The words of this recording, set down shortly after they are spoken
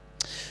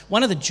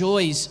One of the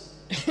joys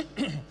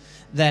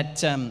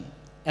that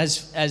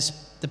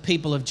as the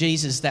people of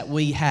Jesus that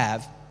we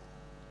have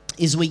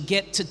is we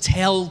get to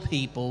tell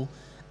people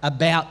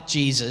about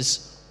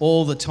Jesus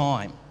all the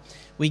time.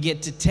 We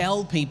get to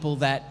tell people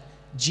that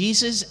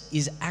Jesus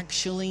is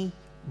actually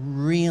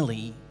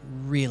really,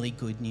 really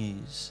good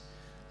news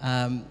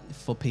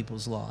for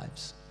people's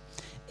lives.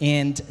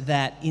 And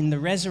that in the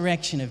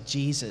resurrection of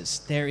Jesus,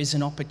 there is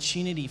an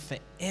opportunity for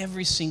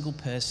every single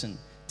person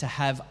to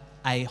have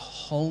a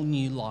whole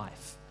new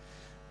life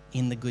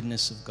in the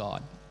goodness of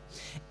God.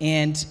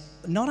 And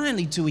not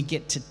only do we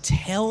get to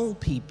tell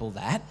people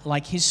that,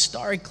 like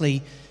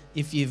historically,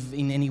 if you've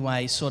in any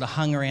way sort of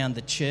hung around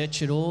the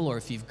church at all, or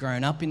if you've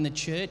grown up in the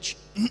church,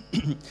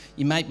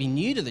 you might be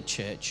new to the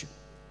church,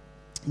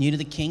 new to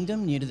the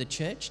kingdom, new to the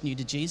church, new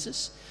to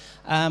Jesus.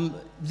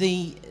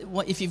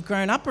 If you've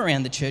grown up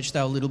around the church,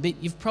 though, a little bit,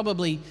 you've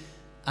probably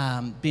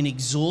been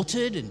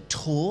exhorted and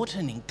taught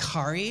and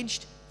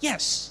encouraged.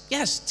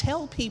 Yes,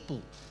 tell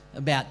people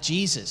about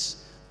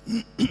Jesus.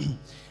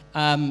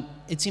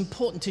 It's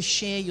important to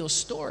share your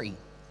story.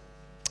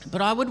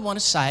 But I would want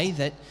to say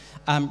that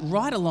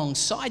right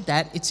alongside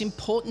that, it's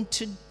important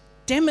to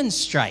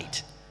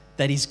demonstrate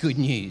that is good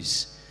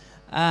news.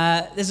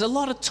 There's a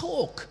lot of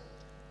talk.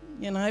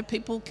 You know,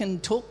 people can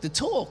talk the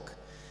talk.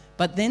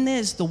 But then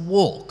there's the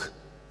walk.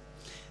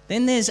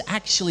 Then there's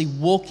actually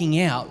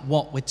walking out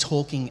what we're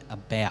talking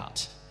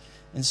about.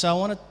 And so I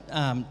want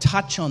to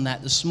touch on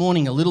that this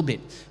morning a little bit.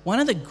 One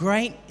of the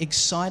great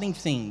exciting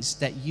things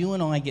that you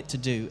and I get to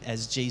do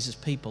as Jesus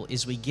people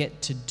is we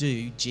get to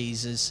do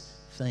Jesus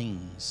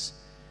things.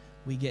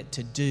 We get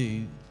to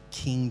do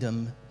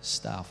kingdom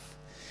stuff.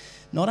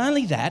 Not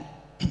only that,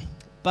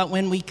 but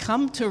when we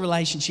come to a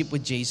relationship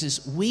with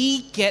Jesus,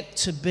 we get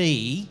to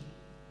be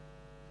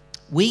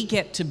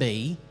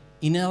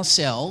in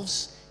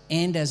ourselves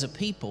and as a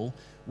people,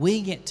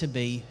 we get to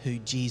be who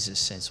Jesus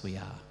says we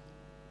are.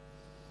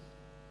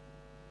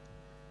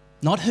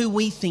 Not who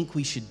we think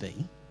we should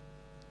be.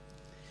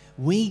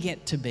 We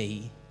get to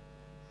be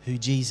who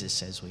Jesus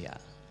says we are.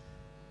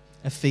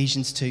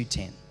 Ephesians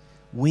 2:10.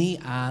 We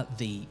are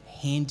the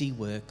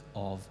handiwork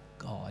of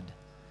God,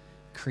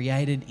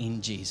 created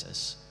in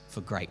Jesus for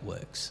great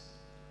works.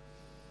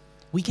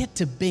 We get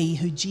to be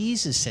who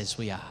Jesus says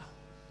we are.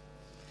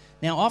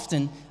 Now,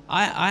 often,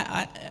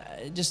 I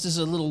just as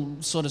a little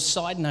sort of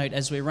side note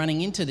as we're running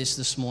into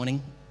this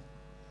morning,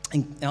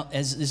 and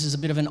as this is a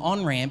bit of an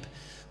on-ramp,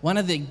 one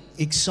of the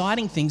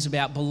exciting things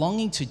about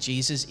belonging to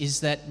Jesus is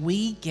that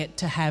we get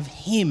to have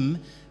Him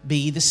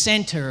be the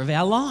center of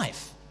our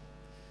life.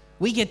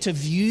 We get to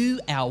view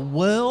our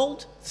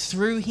world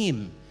through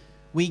Him.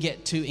 We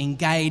get to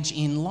engage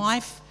in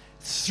life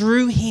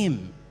through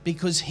Him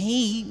because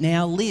He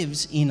now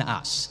lives in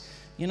us.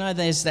 You know,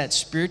 there's that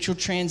spiritual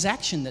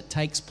transaction that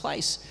takes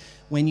place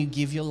when you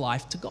give your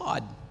life to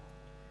God.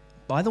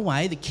 By the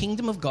way, the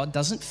kingdom of God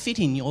doesn't fit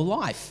in your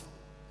life.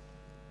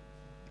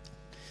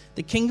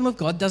 The kingdom of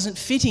God doesn't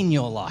fit in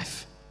your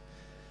life,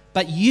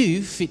 but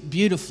you fit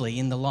beautifully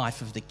in the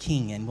life of the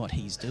King and what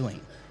He's doing.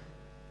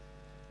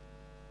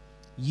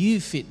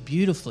 You fit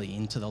beautifully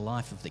into the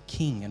life of the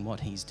King and what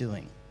He's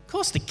doing. Of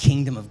course, the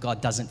kingdom of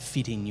God doesn't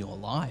fit in your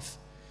life,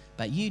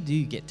 but you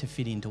do get to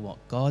fit into what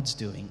God's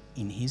doing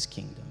in His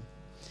kingdom.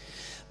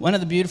 One of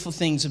the beautiful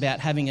things about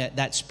having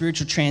that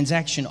spiritual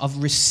transaction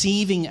of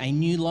receiving a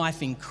new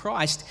life in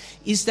Christ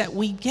is that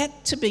we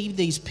get to be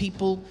these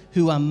people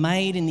who are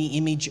made in the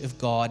image of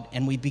God,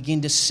 and we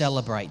begin to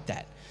celebrate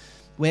that.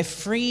 We're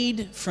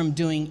freed from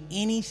doing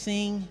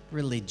anything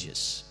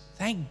religious.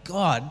 Thank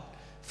God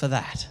for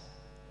that.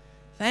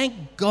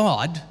 Thank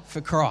God for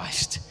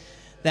Christ,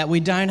 that we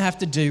don't have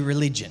to do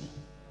religion.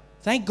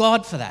 Thank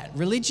God for that.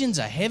 Religion's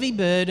a heavy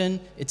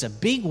burden, it's a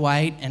big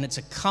weight, and it's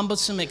a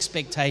cumbersome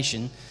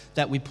expectation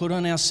that we put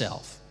on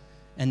ourselves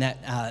and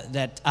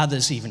that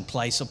others even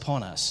place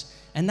upon us.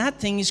 And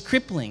that thing is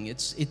crippling.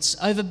 It's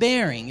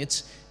overbearing.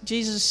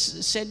 Jesus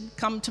said,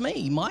 "Come to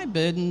me. My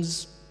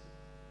burden's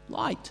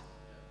light.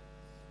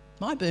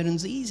 My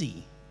burden's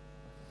easy.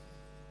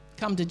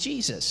 Come to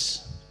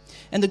Jesus."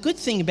 And the good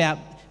thing about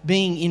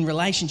being in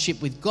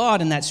relationship with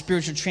God and that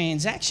spiritual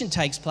transaction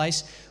takes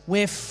place,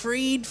 we're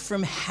freed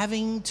from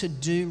having to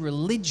do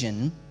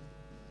religion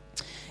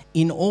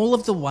in all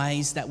of the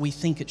ways that we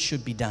think it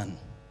should be done,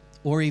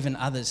 or even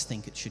others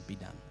think it should be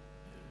done.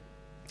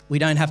 We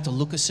don't have to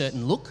look a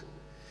certain look.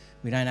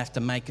 We don't have to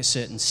make a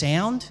certain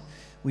sound.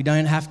 We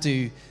don't have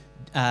to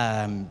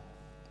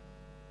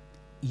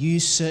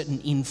use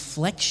certain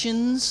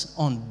inflections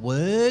on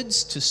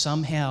words to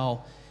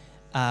somehow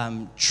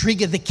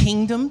trigger the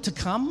kingdom to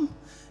come.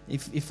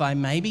 If I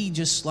maybe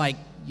just like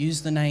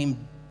use the name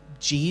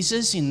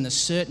Jesus in a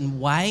certain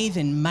way,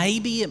 then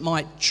maybe it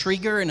might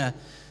trigger an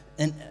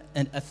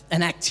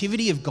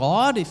activity of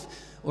God.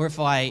 If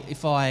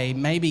I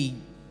maybe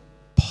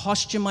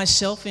posture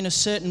myself in a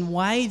certain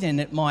way, then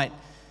it might,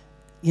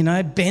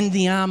 bend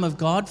the arm of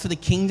God for the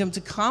kingdom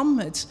to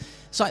come. It's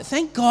like,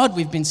 thank God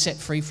we've been set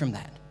free from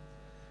that.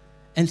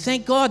 And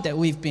thank God that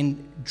we've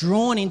been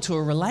drawn into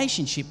a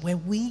relationship where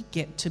we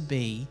get to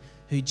be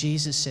who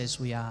Jesus says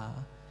we are.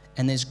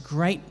 And there's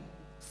great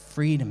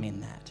freedom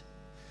in that.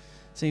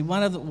 See,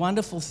 one of the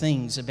wonderful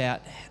things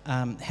about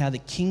how the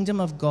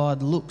kingdom of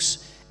God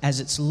looks as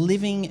it's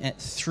living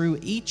through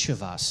each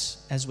of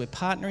us as we're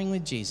partnering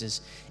with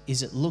Jesus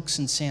is it looks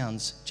and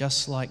sounds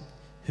just like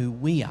who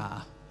we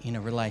are in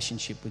a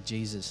relationship with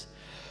Jesus.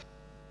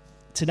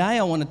 Today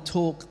I want to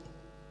talk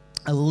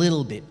a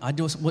little bit. I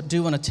do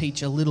want to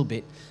teach a little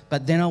bit,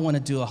 but then I want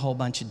to do a whole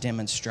bunch of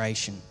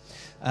demonstration.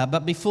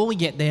 But before we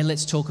get there,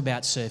 let's talk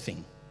about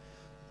surfing.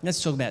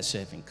 Let's talk about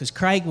surfing, because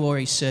Craig wore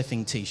his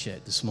surfing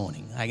T-shirt this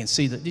morning. I can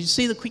see that. Did you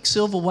see the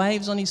Quicksilver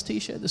waves on his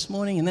T-shirt this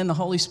morning? And then the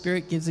Holy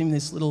Spirit gives him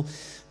this little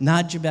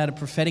nudge about a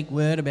prophetic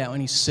word about when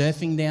he's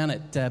surfing down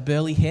at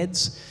Burley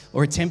Heads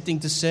or attempting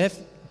to surf.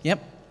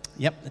 Yep,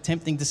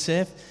 attempting to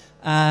surf.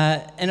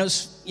 And it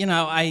was,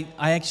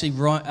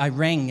 I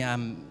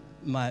rang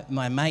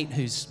my mate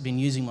who's been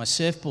using my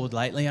surfboard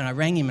lately, and I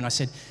rang him and I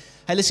said,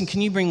 hey, listen,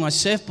 can you bring my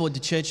surfboard to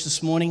church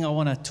this morning? I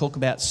want to talk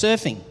about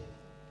surfing.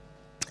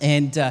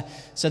 And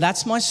so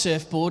that's my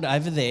surfboard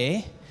over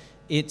there.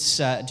 It's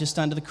just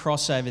under the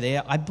cross over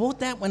there. I bought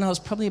that when I was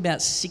probably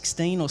about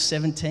 16 or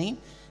 17.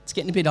 It's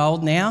getting a bit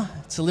old now.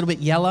 It's a little bit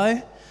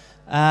yellow.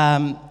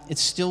 It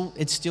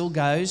still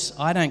goes.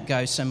 I don't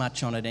go so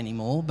much on it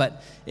anymore,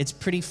 but it's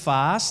pretty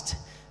fast.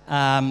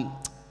 I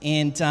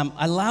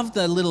love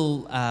the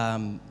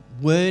little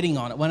wording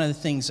on it. One of the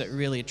things that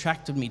really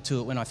attracted me to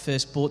it when I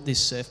first bought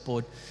this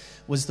surfboard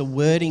was the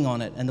wording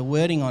on it. And the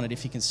wording on it,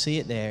 if you can see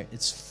it there,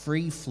 it's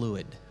free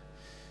fluid.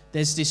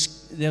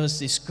 There was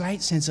this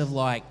great sense of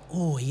like,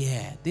 oh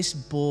yeah, this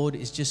board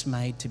is just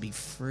made to be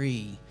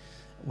free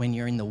when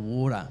you're in the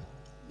water.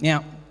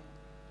 Now,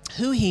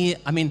 who here,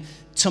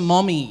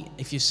 Tomomi,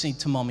 if you see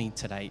Tomomi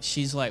today,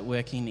 she's like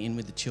working in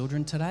with the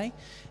children today,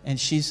 and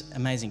she's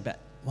amazing. But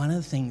one of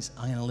the things,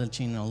 I'm going to let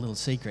you in on a little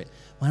secret,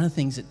 one of the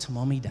things that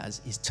Tomomi does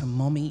is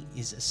Tomomi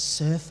is a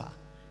surfer.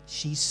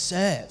 She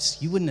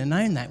surfs. You wouldn't have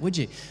known that, would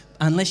you?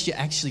 Unless you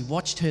actually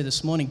watched her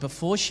this morning.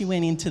 Before she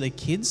went into the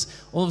kids,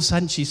 all of a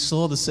sudden she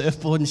saw the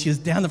surfboard and she was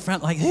down the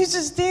front like, whose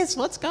is this?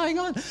 What's going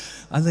on?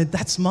 I said,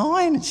 that's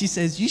mine. And she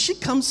says, you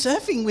should come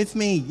surfing with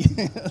me.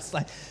 It's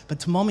like, but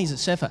Tomomi's a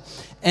surfer.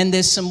 And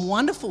there's some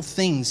wonderful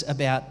things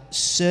about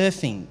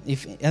surfing.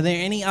 Are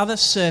there any other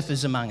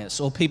surfers among us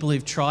or people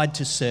who've tried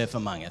to surf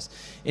among us?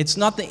 It's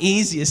not the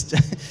easiest.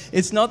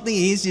 It's not the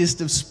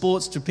easiest of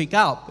sports to pick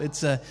up.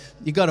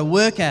 You've got to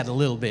work at it a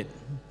little bit.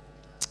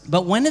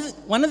 But one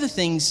of the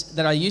things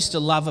that I used to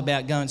love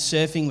about going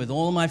surfing with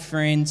all of my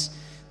friends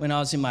when I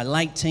was in my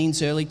late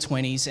teens, early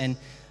 20s, and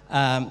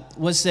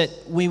was that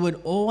we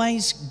would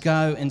always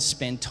go and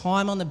spend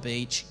time on the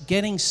beach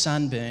getting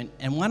sunburnt.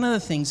 And one of the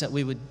things that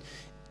we would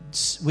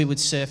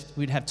surf,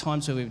 we'd have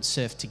times where we would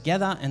surf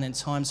together, and then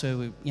times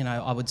where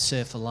I would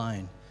surf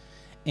alone.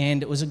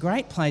 And it was a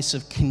great place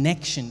of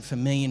connection for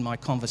me in my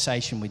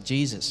conversation with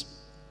Jesus.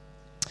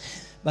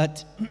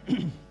 But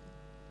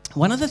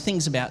one of the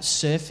things about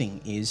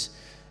surfing is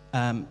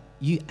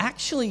you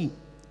actually,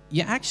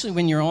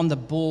 when you're on the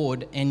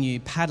board and you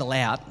paddle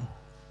out,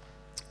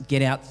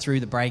 get out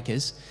through the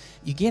breakers,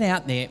 you get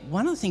out there,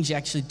 one of the things you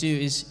actually do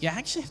is you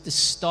actually have to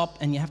stop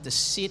and you have to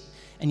sit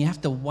and you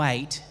have to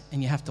wait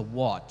and you have to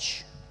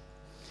watch.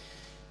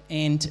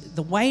 And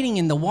the waiting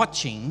and the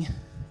watching,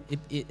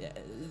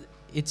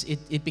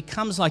 it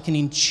becomes like an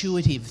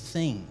intuitive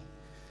thing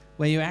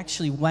where you're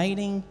actually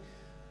waiting.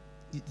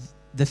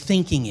 The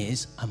thinking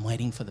is, I'm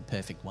waiting for the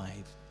perfect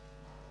wave.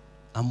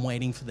 I'm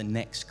waiting for the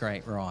next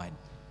great ride.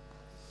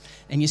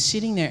 And you're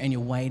sitting there and you're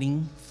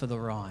waiting for the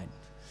ride.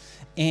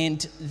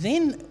 And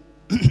then,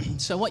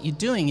 so what you're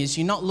doing is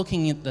you're not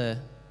looking at the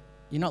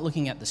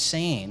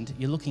sand,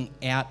 you're looking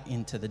out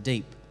into the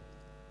deep.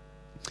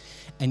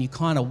 And you're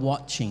kind of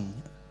watching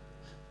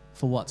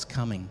for what's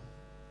coming.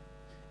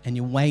 And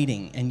you're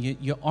waiting, and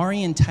your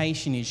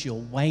orientation is you're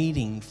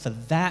waiting for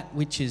that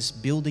which is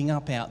building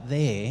up out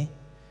there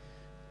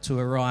to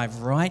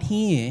arrive right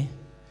here.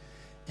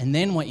 And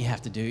then what you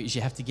have to do is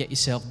you have to get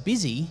yourself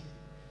busy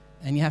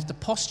and you have to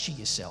posture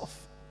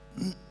yourself.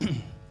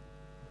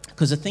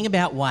 Because the thing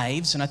about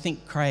waves, and I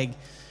think Craig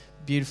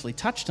beautifully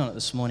touched on it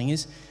this morning,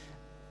 is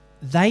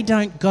they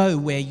don't go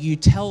where you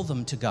tell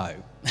them to go.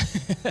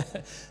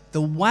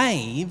 The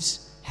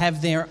waves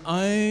have their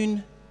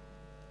own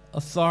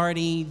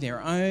authority,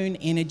 their own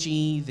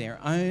energy, their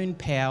own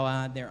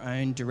power, their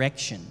own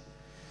direction.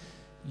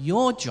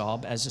 Your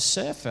job as a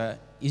surfer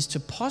is to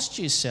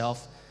posture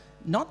yourself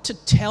not to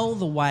tell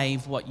the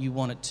wave what you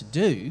want it to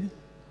do,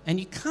 and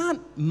you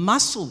can't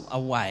muscle a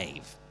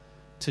wave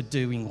to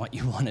doing what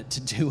you want it to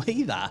do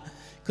either,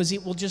 because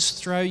it will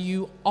just throw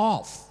you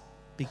off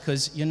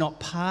because you're not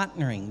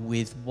partnering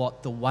with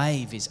what the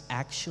wave is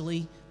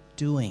actually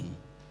doing.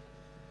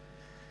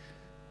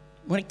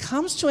 When it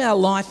comes to our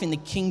life in the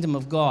kingdom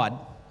of God,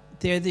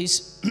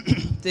 there's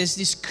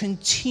this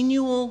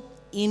continual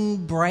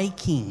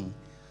inbreaking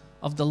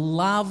of the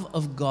love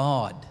of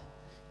God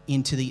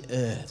into the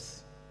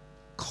earth.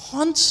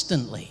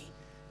 Constantly.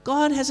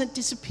 God hasn't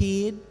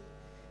disappeared.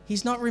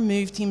 He's not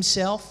removed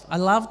himself. I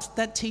loved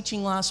that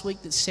teaching last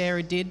week that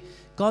Sarah did.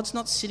 God's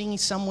not sitting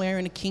somewhere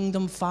in a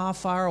kingdom far,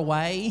 far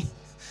away.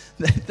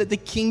 That the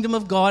kingdom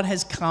of God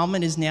has come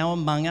and is now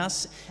among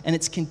us, and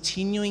it's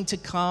continuing to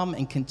come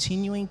and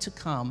continuing to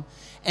come.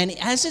 And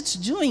as it's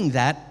doing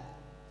that,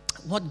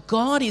 what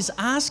God is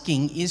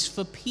asking is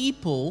for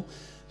people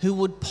who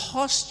would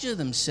posture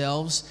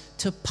themselves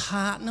to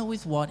partner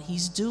with what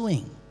he's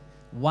doing.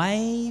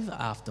 Wave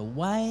after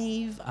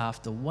wave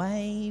after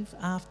wave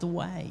after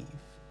wave.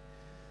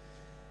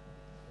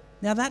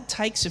 Now that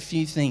takes a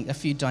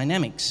few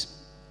dynamics.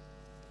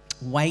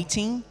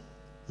 Waiting,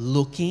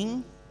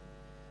 looking,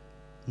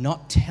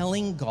 not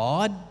telling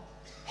God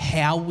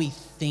how we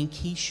think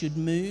he should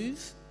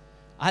move.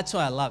 That's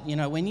what I love.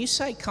 When you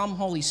say, "Come,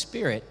 Holy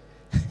Spirit,"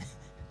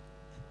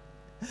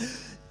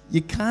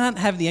 you can't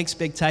have the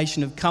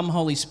expectation of, "Come,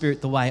 Holy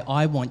Spirit, the way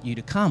I want you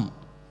to come."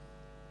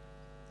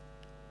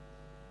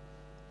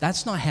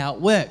 That's not how it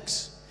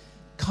works.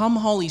 "Come,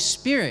 Holy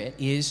Spirit"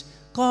 is,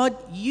 "God,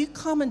 you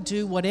come and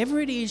do whatever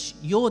it is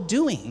you're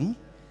doing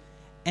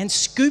and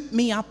scoop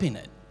me up in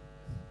it.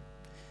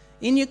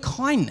 In your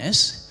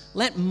kindness,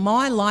 let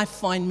my life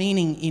find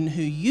meaning in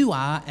who you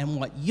are and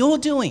what you're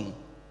doing.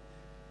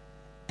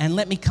 And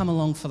let me come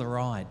along for the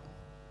ride."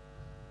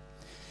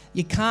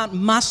 You can't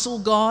muscle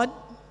God.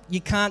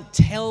 You can't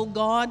tell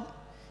God.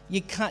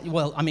 You can't,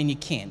 you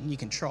can. You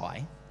can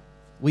try.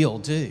 We all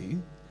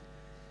do.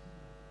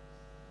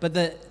 But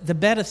the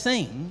better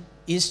thing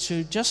is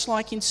to, just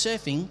like in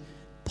surfing,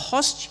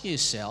 posture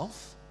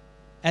yourself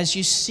as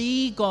you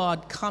see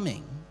God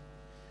coming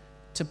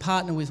to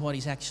partner with what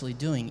he's actually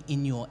doing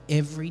in your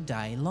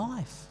everyday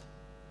life.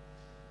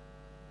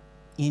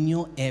 In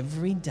your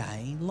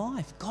everyday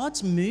life.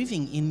 God's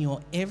moving in your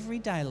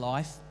everyday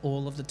life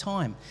all of the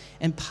time.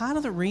 And part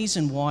of the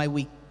reason why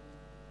we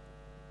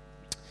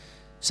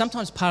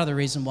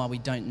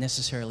don't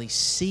necessarily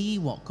see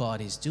what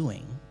God is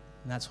doing,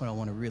 and that's what I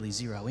want to really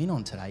zero in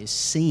on today, is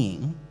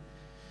seeing,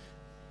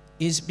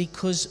 is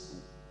because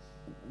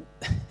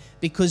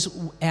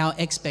our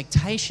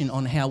expectation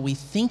on how we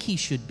think he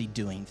should be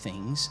doing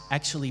things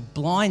actually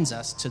blinds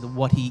us to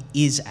what he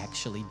is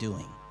actually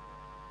doing.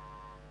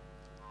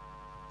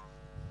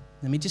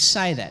 Let me just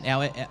say that.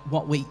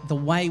 The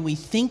way we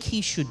think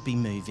he should be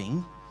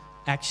moving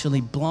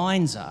actually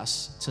blinds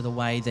us to the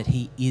way that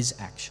he is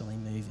actually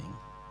moving.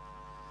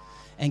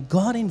 And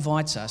God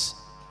invites us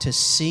to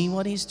see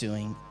what he's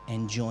doing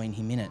and join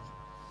him in it.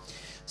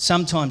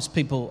 Sometimes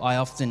I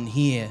often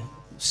hear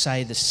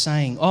say the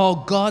saying, "Oh,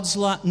 God's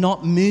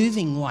not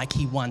moving like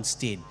he once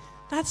did."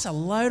 That's a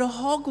load of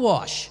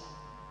hogwash.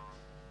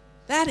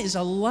 That is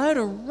a load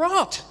of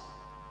rot.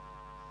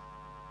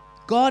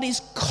 God is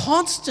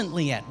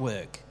constantly at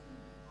work.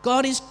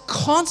 God is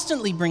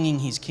constantly bringing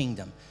his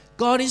kingdom.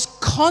 God is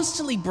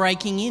constantly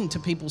breaking into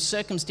people's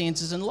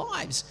circumstances and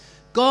lives.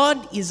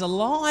 God is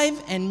alive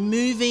and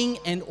moving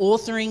and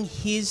authoring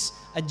his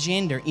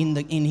agenda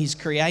in his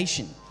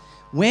creation.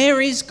 Where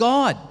is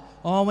God?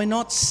 Oh, we're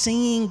not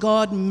seeing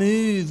God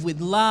move with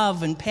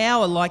love and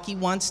power like he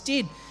once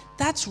did.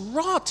 That's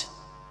rot.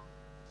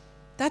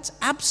 That's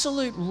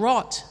absolute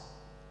rot.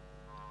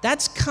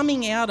 That's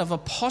coming out of a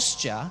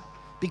posture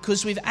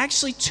because we've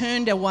actually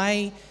turned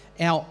away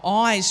our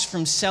eyes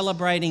from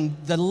celebrating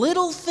the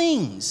little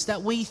things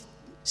that we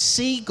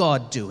see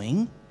God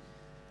doing,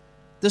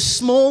 the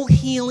small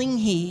healing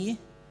here,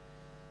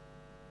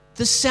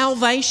 the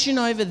salvation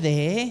over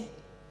there,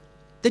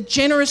 the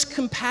generous,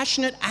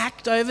 compassionate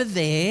act over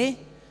there,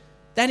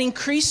 that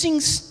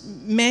increasing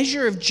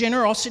measure of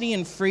generosity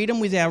and freedom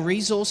with our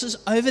resources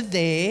over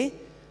there,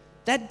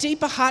 that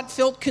deeper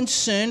heartfelt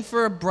concern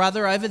for a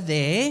brother over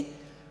there,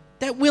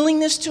 that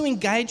willingness to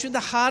engage with the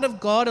heart of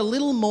God a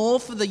little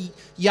more for the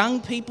young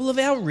people of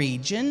our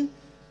region,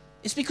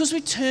 is because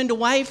we turned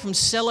away from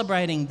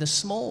celebrating the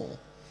small.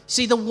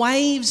 See, the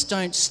waves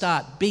don't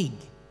start big.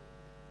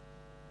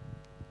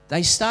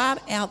 They start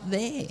out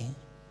there.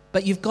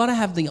 But you've got to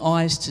have the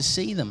eyes to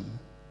see them.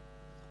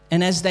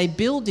 And as they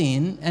build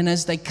in and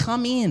as they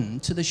come in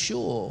to the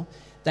shore,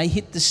 they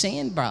hit the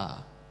sandbar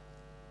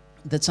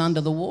that's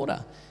under the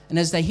water. And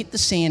as they hit the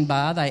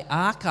sandbar, they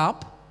arc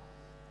up,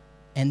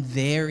 and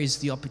there is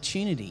the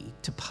opportunity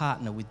to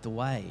partner with the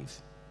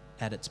wave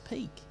at its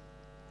peak.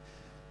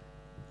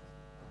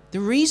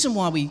 The reason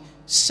why we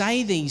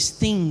say these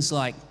things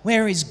like,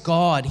 "Where is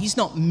God? He's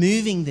not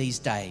moving these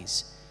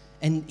days.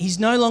 And he's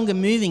no longer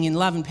moving in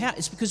love and power,"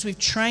 it's because we've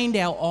trained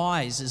our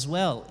eyes as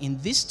well in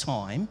this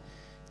time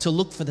to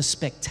look for the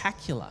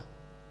spectacular.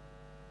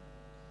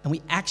 And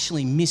we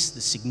actually miss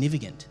the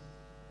significant.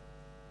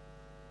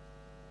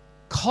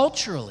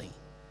 Culturally,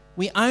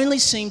 we only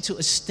seem to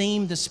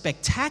esteem the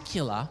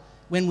spectacular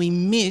when we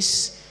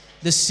miss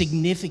the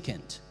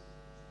significant.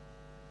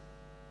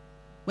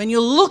 When you're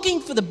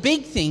looking for the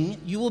big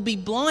thing, you will be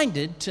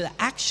blinded to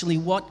actually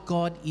what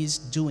God is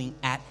doing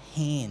at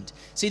hand.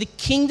 See, the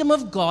kingdom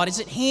of God is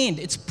at hand.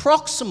 It's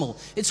proximal.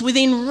 It's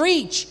within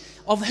reach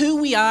of who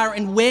we are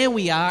and where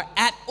we are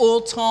at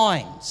all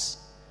times.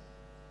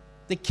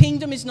 The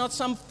kingdom is not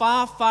some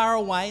far, far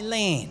away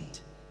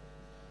land.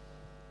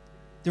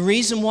 The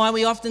reason why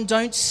we often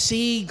don't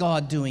see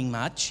God doing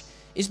much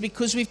is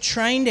because we've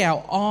trained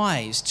our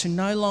eyes to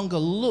no longer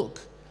look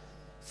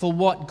for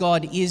what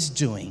God is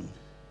doing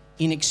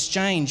in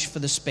exchange for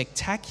the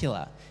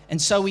spectacular.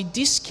 And so we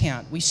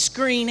discount, we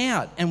screen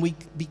out, and we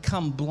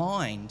become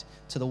blind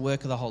to the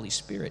work of the Holy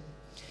Spirit.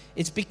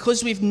 It's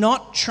because we've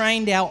not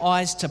trained our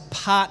eyes to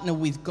partner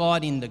with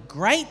God in the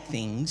great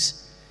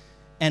things,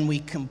 and we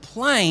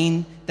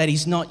complain that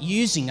He's not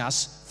using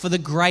us for the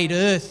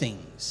greater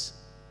things.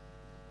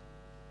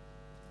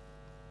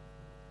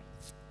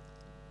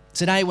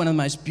 Today, one of the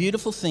most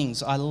beautiful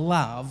things I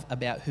love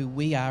about who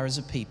we are as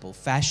a people,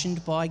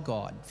 fashioned by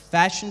God,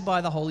 fashioned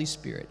by the Holy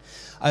Spirit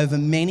over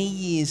many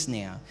years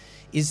now,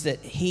 is that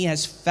He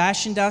has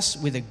fashioned us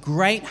with a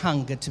great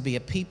hunger to be a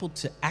people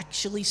to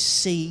actually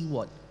see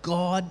what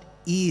God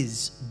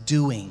is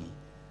doing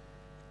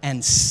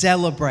and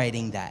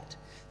celebrating that.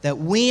 That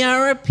we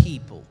are a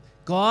people.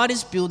 God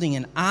is building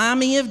an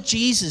army of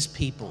Jesus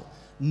people,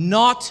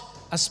 not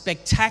a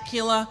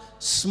spectacular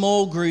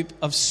small group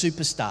of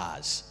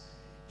superstars.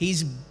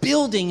 He's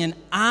building an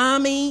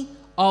army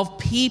of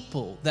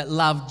people that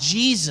love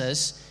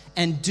Jesus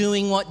and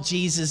doing what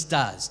Jesus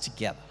does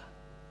together.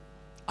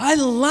 I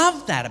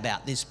love that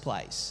about this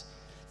place.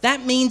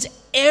 That means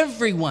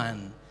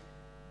everyone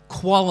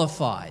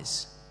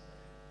qualifies.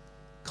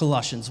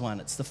 Colossians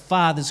 1, it's the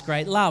Father's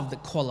great love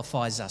that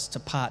qualifies us to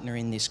partner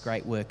in this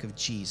great work of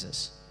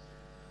Jesus.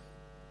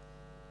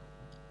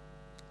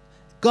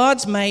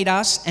 God's made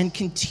us and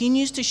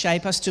continues to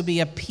shape us to be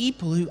a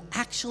people who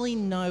actually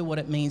know what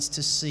it means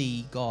to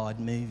see God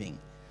moving.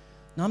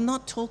 Now, I'm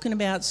not talking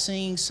about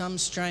seeing some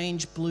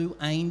strange blue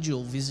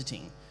angel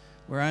visiting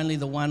where only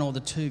the one or the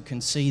two can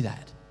see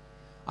that.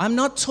 I'm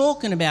not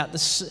talking about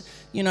this,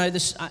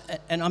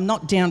 and I'm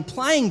not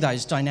downplaying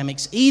those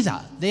dynamics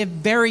either. They're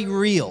very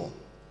real.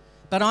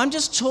 But I'm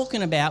just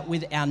talking about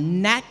with our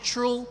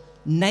natural,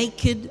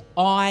 naked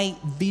eye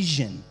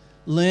vision,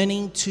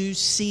 learning to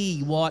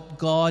see what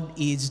God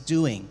is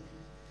doing.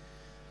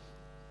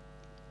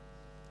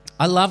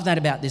 I love that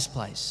about this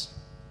place.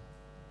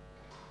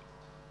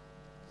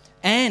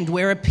 And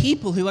we're a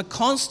people who are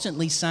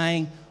constantly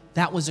saying,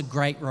 that was a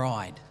great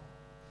ride.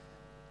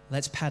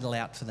 Let's paddle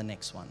out for the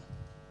next one.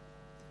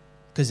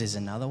 Because there's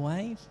another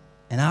wave.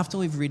 And after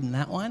we've ridden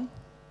that one,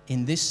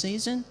 in this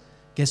season,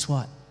 guess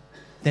what?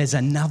 There's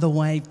another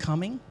wave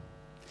coming.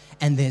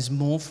 And there's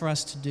more for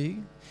us to do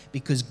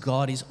because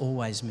God is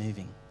always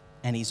moving.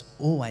 And He's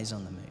always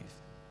on the move.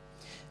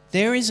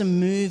 There is a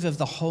move of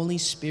the Holy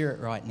Spirit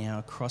right now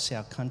across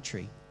our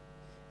country.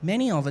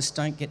 Many of us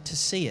don't get to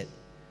see it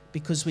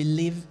because we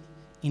live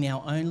in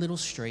our own little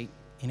street,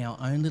 in our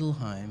own little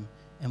home,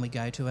 and we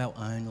go to our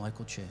own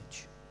local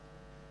church.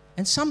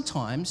 And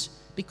sometimes,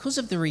 because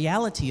of the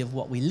reality of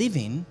what we live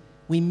in,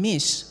 we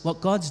miss what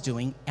God's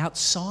doing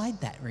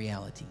outside that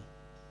reality.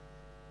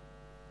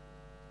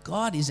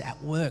 God is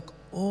at work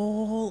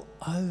all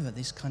over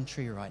this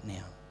country right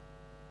now.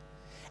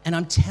 And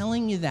I'm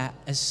telling you that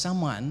as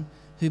someone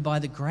who, by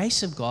the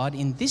grace of God,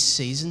 in this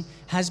season,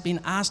 has been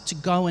asked to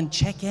go and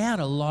check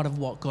out a lot of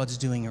what God's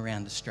doing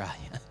around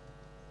Australia.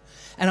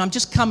 And I'm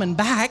just coming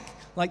back,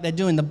 like they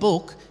do in the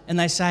book, and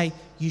they say,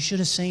 you should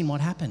have seen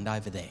what happened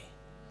over there.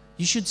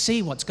 You should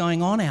see what's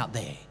going on out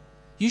there.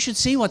 You should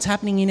see what's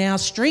happening in our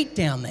street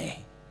down there.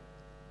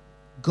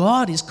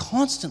 God is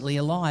constantly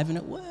alive and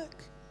at work.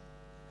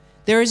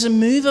 There is a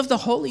move of the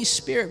Holy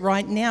Spirit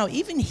right now,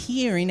 even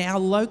here in our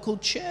local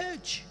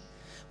church,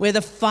 where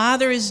the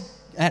Father is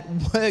at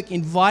work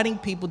inviting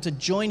people to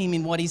join Him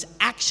in what He's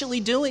actually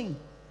doing.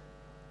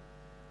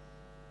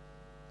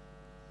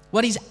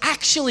 What He's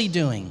actually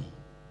doing.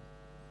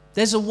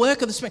 There's a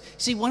work of the Spirit.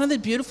 See, one of the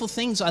beautiful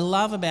things I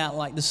love about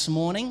like this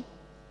morning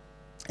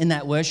in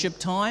that worship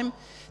time,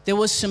 there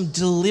was some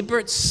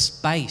deliberate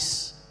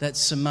space that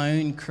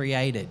Simone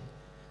created.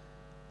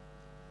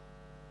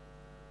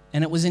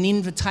 And it was an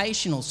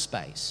invitational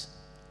space.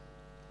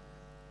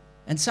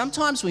 And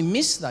sometimes we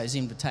miss those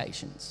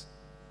invitations.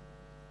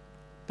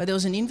 But there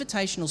was an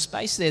invitational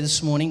space there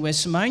this morning where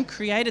Simone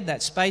created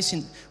that space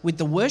with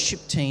the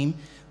worship team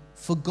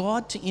for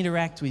God to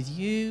interact with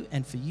you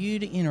and for you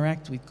to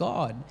interact with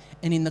God.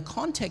 And in the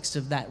context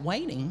of that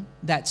waiting,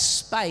 that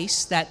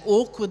space, that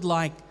awkward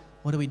like,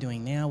 what are we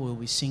doing now? Will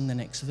we sing the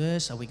next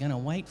verse? Are we going to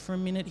wait for a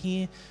minute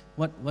here?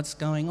 What's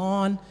going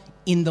on?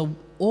 In the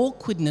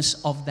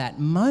awkwardness of that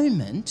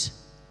moment,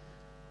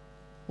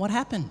 what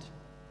happened?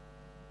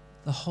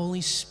 The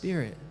Holy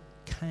Spirit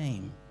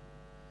came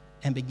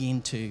and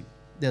began to...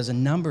 There's a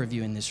number of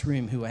you in this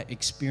room who are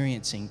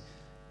experiencing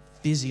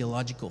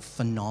physiological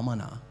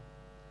phenomena.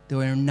 There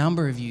were a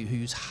number of you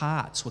whose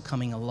hearts were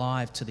coming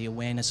alive to the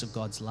awareness of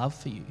God's love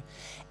for you.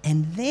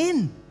 And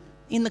then,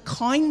 in the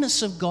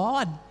kindness of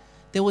God,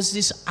 there was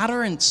this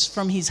utterance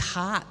from His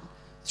heart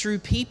through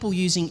people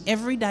using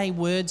everyday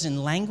words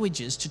and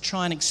languages to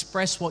try and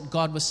express what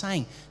God was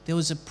saying. There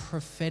was a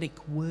prophetic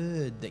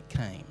word that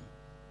came.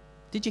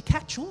 Did you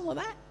catch all of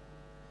that?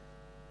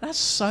 That's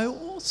so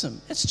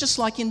awesome. It's just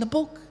like in the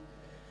book.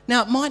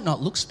 Now, it might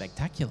not look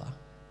spectacular,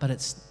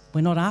 but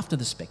we're not after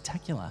the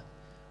spectacular.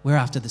 We're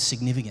after the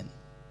significant.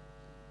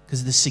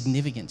 because the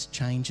significance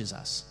changes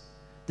us.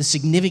 The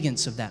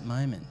significance of that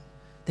moment.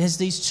 There's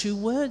these two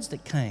words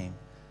that came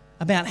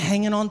about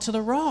hanging on to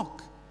the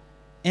rock.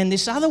 And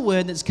this other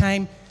word that's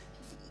came,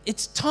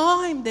 it's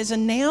time. There's a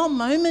now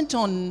moment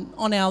on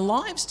our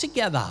lives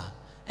together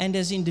and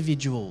as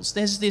individuals.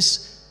 There's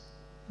this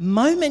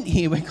moment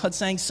here where God's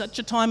saying, such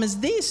a time as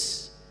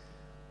this.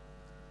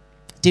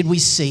 Did we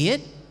see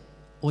it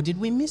or did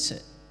we miss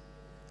it?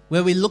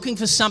 Were we looking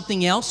for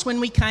something else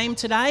when we came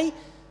today?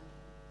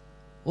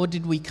 Or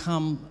did we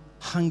come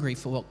hungry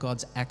for what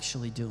God's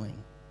actually doing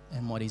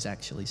and what He's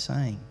actually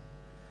saying?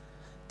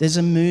 There's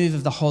a move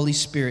of the Holy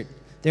Spirit.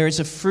 There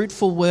is a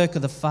fruitful work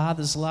of the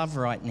Father's love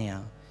right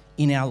now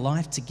in our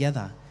life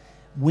together.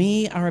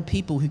 We are a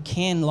people who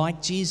can,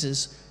 like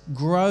Jesus,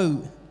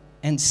 grow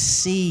and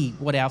see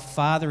what our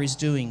Father is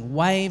doing,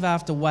 wave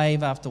after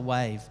wave after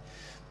wave.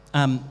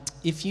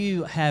 If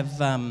you have,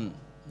 let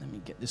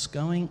me get this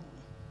going.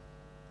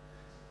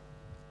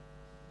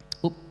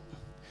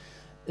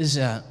 There's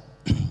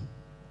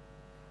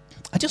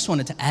I just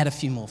wanted to add a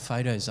few more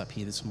photos up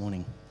here this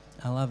morning.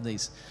 I love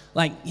these.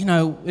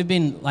 We've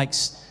been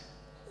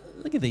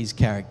look at these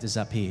characters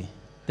up here.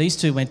 These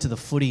two went to the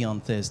footy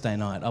on Thursday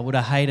night. I would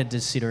have hated to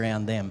sit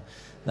around them.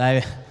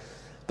 But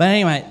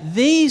anyway,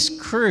 this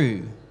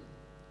crew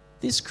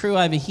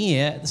over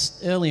here,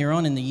 earlier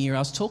on in the year, I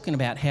was talking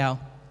about how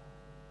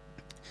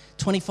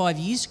 25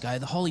 years ago,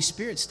 the Holy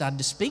Spirit started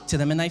to speak to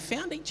them and they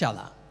found each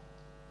other.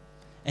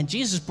 And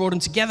Jesus brought them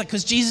together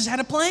because Jesus had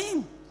a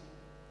plan.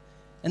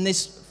 And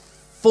this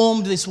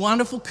formed this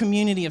wonderful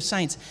community of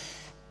saints,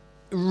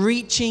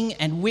 reaching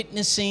and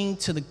witnessing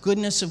to the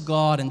goodness of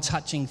God and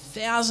touching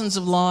thousands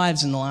of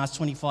lives in the last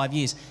 25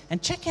 years.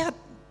 And check out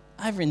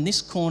over in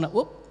this corner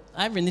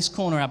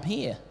up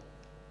here.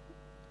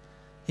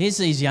 Here's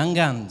these young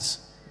guns.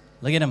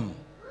 Look at them.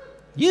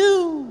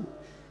 You!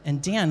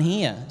 And down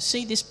here,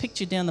 see this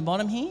picture down the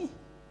bottom here?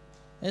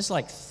 There's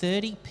like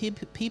 30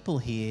 people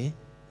here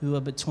who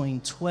are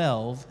between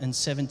 12 and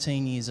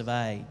 17 years of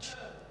age.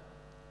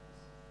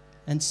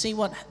 And see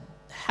what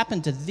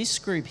happened to this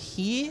group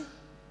here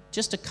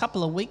just a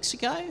couple of weeks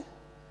ago?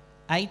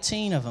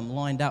 18 of them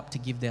lined up to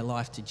give their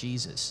life to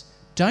Jesus.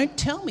 Don't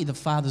tell me the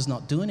Father's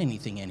not doing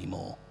anything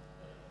anymore.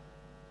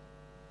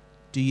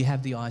 Do you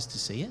have the eyes to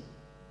see it?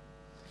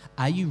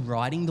 Are you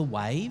riding the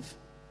wave?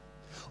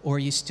 Or are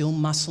you still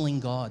muscling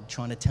God,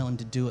 trying to tell Him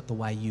to do it the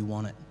way you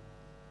want it?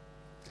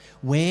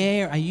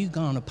 Where are you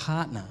going to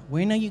partner?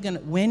 When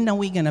are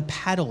we going to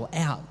paddle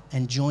out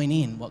and join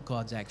in what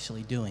God's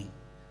actually doing?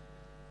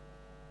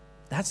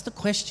 That's the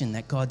question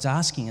that God's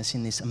asking us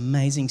in this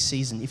amazing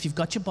season. If you've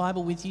got your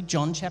Bible with you,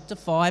 John chapter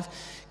 5,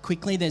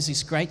 quickly, there's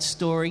this great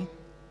story.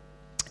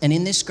 And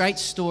in this great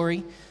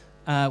story,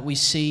 we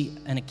see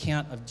an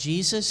account of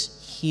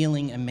Jesus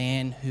healing a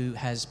man who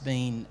has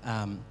been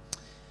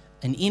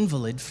an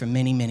invalid for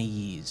many, many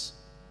years.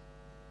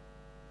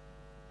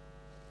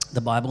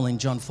 The Bible in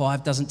John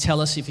 5 doesn't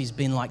tell us if he's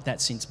been like that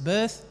since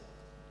birth.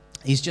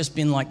 He's just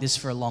been like this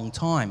for a long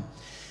time.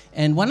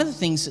 And one of the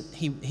things that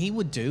he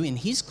would do in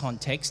his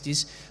context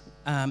is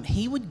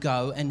he would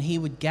go and he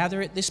would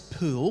gather at this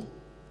pool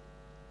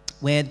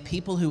where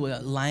people who were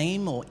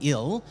lame or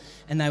ill,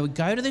 and they would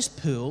go to this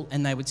pool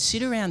and they would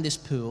sit around this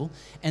pool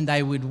and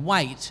they would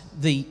wait.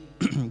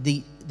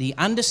 The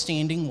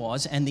understanding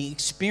was, and the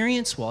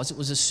experience was, it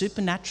was a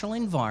supernatural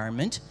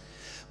environment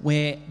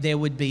where there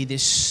would be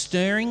this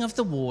stirring of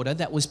the water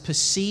that was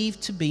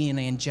perceived to be an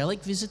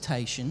angelic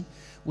visitation,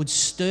 would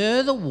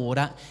stir the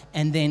water,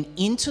 and then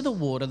into the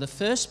water, the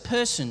first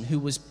person who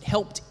was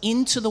helped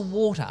into the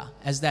water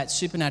as that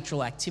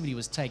supernatural activity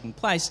was taking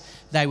place,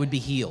 they would be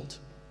healed.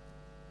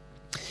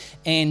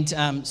 And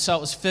so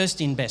it was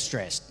first in, best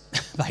dressed,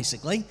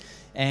 basically.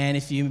 And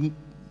if you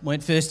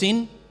weren't first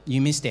in,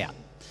 you missed out.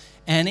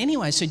 And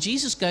anyway, so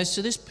Jesus goes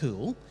to this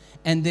pool,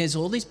 and there's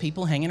all these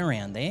people hanging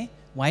around there,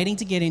 waiting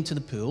to get into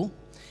the pool,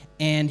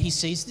 and he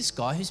sees this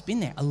guy who's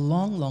been there a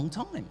long, long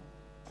time.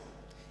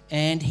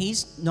 And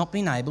he's not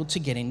been able to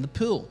get in the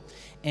pool.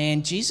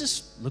 And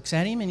Jesus looks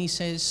at him and he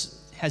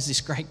has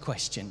this great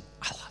question.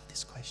 I love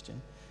this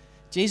question.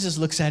 Jesus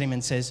looks at him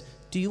and says,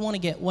 "Do you want to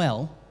get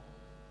well?"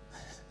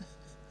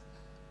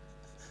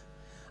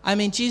 I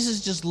mean, Jesus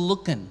is just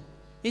looking.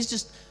 He's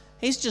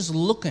just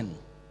looking.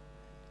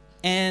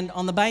 And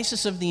on the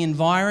basis of the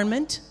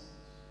environment,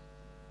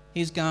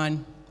 he's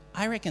going,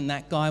 I reckon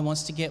that guy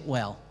wants to get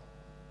well.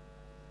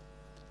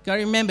 Got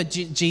to remember,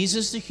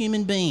 Jesus the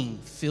human being,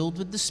 filled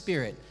with the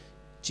Spirit.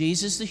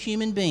 Jesus the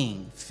human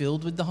being,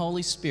 filled with the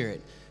Holy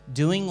Spirit,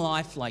 doing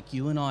life like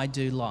you and I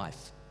do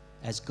life,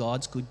 as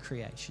God's good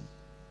creation.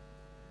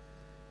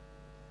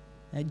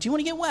 Do you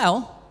want to get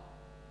well?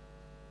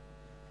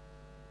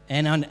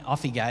 And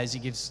off he goes.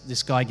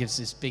 This guy gives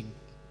this big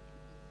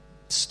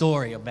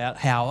story about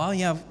how,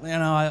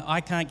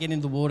 I can't get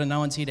into the water. No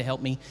one's here to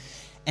help me.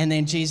 And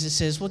then Jesus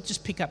says, well,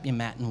 just pick up your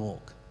mat and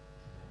walk.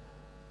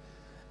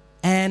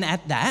 And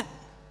at that,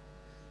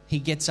 he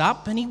gets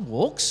up and he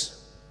walks.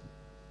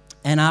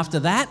 And after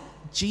that,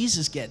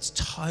 Jesus gets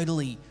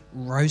totally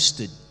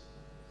roasted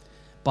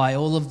by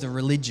all of the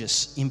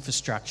religious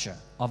infrastructure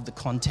of the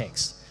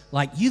context.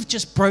 Like, you've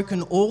just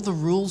broken all the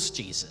rules,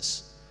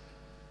 Jesus.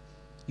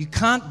 You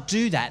can't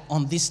do that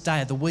on this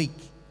day of the week.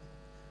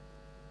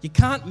 You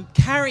can't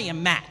carry a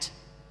mat.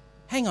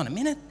 Hang on a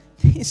minute.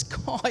 This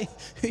guy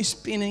who's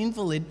been an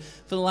invalid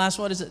for the last,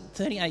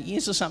 38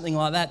 years or something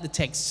like that, the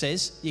text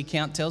says, the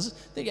account tells us,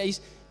 38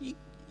 years,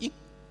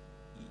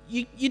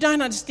 you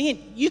don't understand.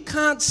 You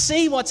can't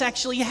see what's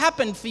actually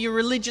happened for your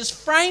religious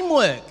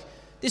framework.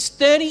 This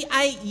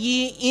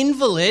 38-year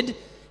invalid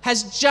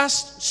has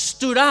just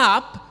stood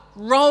up,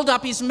 rolled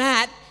up his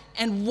mat,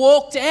 and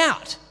walked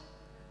out.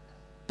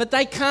 But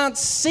they can't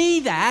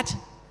see that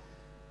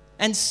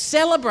and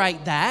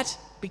celebrate that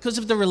because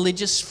of the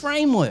religious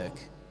framework.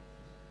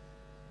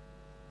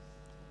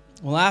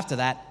 Well, after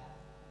that,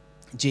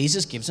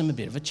 Jesus gives them a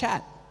bit of a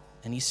chat,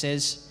 and he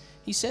says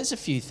a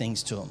few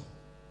things to them.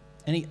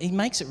 And he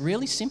makes it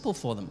really simple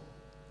for them.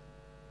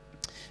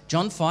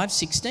 John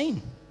 5:16.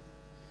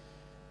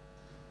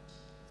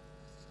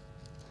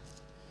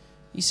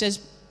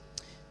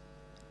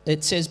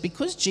 It says,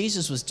 because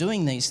Jesus was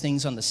doing these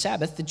things on the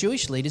Sabbath, the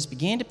Jewish leaders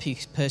began to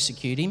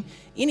persecute him.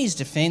 In his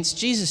defense,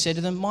 Jesus said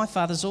to them, my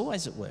Father's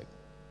always at work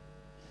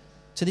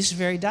to this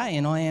very day,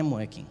 and I am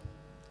working.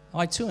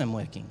 I too am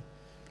working.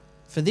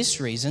 For this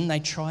reason, they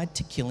tried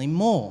to kill him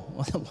more.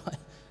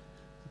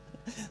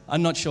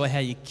 I'm not sure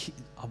how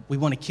we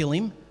want to kill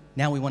him.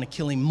 Now we want to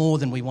kill him more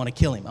than we want to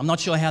kill him. I'm not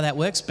sure how that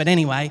works, but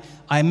anyway,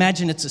 I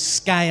imagine it's a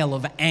scale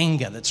of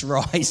anger that's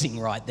rising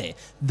right there.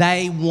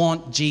 They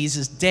want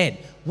Jesus dead.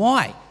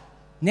 Why?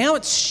 Now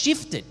it's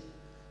shifted.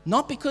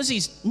 Not because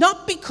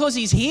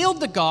he's healed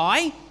the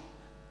guy.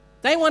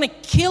 They want to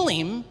kill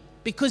him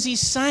because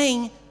he's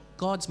saying,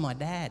 God's my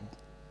dad.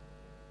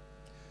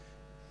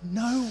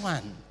 No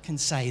one can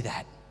say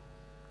that.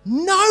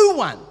 No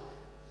one.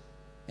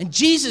 And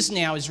Jesus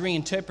now is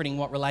reinterpreting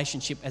what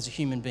relationship as a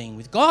human being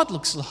with God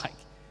looks like.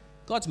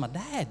 God's my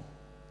dad.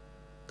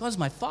 God's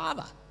my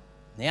father.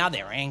 Now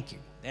they're angry.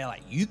 They're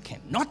like, you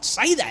cannot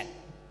say that.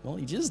 Well,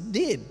 he just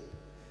did.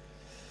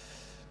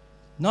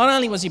 Not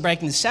only was he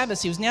breaking the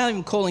Sabbath, he was now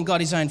even calling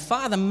God his own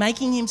father,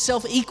 making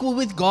himself equal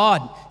with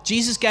God.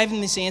 Jesus gave him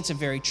this answer,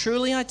 very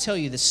truly, I tell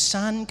you, the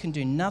Son can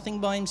do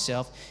nothing by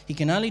himself. He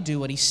can only do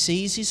what he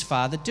sees his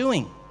Father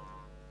doing.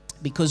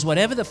 Because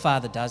whatever the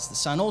Father does, the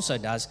Son also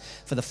does.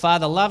 For the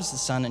Father loves the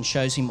Son and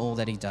shows him all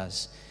that he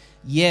does.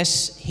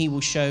 Yes, he will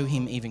show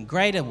him even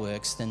greater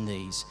works than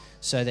these,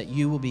 so that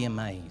you will be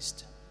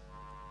amazed.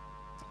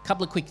 A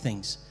couple of quick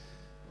things.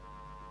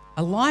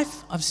 A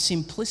life of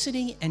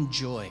simplicity and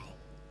joy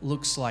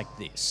looks like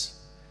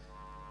this.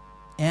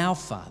 Our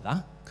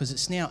Father, because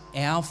it's now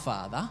our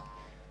Father.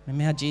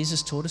 Remember how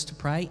Jesus taught us to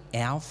pray?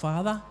 Our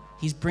Father.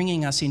 He's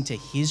bringing us into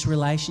his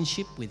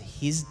relationship with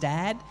his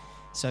dad.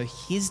 So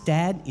his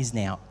dad is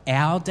now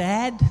our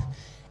dad.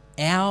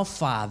 Our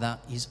Father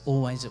is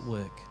always at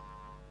work.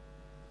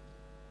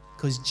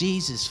 Because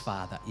Jesus'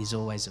 Father is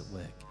always at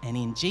work. And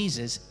in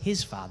Jesus,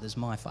 his Father's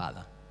my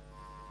Father.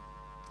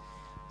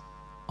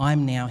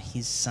 I'm now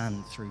his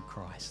son through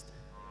Christ.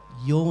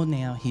 You're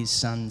now his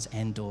sons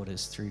and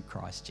daughters through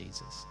Christ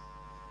Jesus.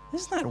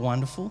 Isn't that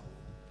wonderful?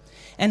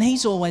 And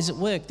he's always at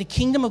work. The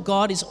kingdom of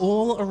God is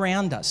all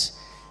around us.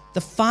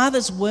 The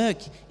Father's work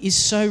is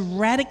so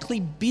radically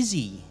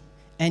busy,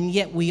 and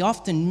yet we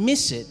often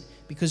miss it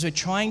because we're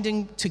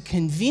trying to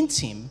convince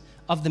him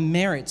of the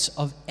merits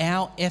of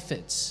our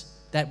efforts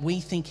that we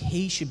think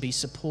he should be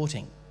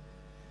supporting.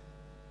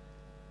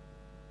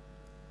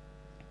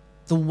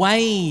 The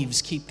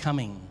waves keep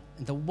coming.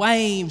 The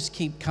waves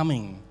keep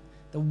coming.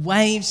 The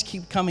waves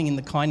keep coming in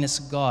the kindness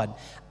of God.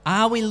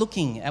 Are we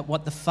looking at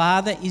what the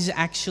Father is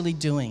actually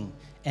doing?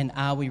 And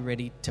are we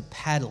ready to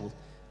paddle,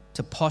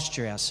 to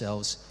posture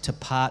ourselves, to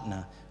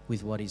partner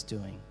with what he's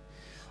doing?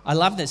 I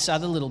love this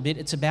other little bit.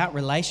 It's about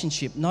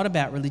relationship, not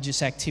about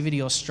religious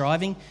activity or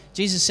striving.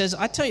 Jesus says,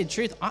 I tell you the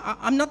truth,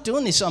 I'm not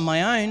doing this on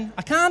my own.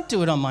 I can't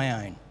do it on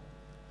my own.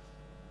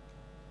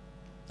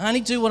 I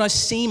only do what I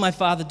see my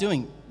Father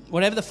doing.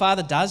 Whatever the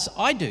Father does,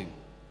 I do,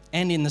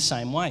 and in the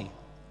same way.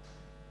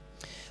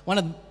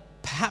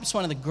 Perhaps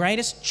one of the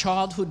greatest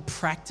childhood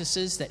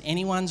practices that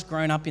anyone's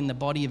grown up in the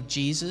body of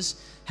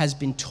Jesus has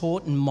been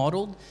taught and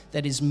modelled,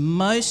 that is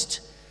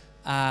most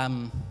a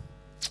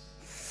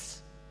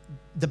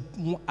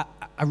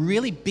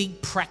really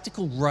big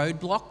practical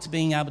roadblock to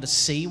being able to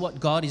see what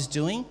God is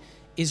doing,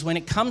 is when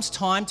it comes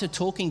time to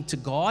talking to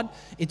God,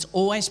 it's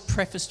always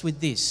prefaced with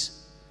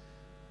this: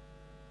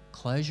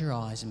 close your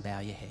eyes and bow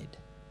your head.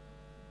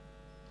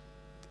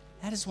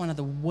 That is one of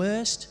the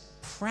worst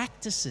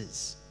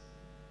practices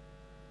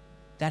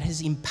that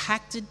has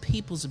impacted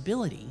people's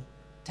ability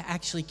to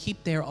actually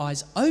keep their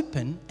eyes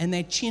open and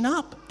their chin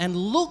up and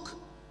look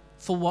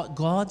for what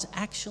God's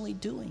actually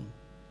doing.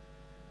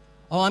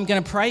 Oh, I'm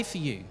going to pray for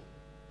you.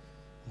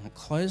 I'm going to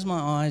close my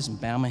eyes and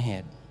bow my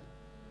head.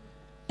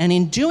 And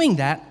in doing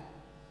that,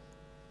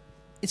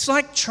 it's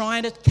like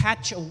trying to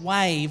catch a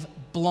wave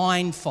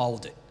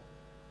blindfolded.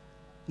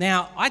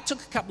 Now, I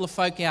took a couple of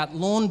folk out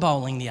lawn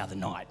bowling the other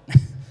night.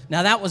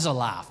 Now, that was a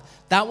laugh.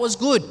 That was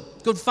good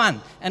fun.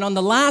 And on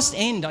the last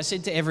end, I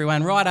said to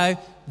everyone, righto,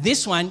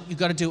 this one, you've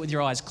got to do it with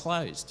your eyes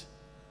closed.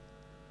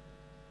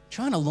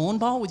 Trying to lawn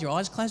bowl with your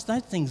eyes closed,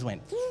 those things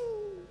went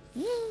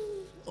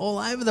all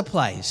over the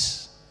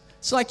place.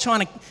 It's like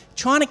trying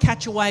to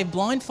catch a wave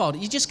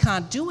blindfolded. You just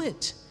can't do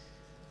it.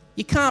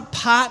 You can't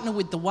partner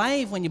with the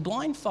wave when you're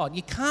blindfolded.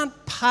 You can't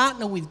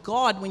partner with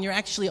God when your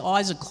actually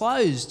eyes are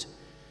closed.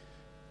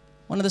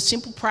 One of the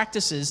simple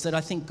practices that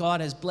I think God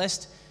has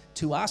blessed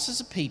to us as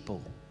a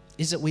people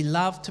is that we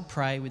love to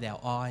pray with our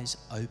eyes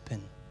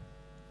open.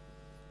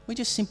 We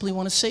just simply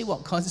want to see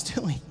what God's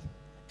doing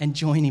and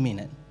join him in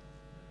it.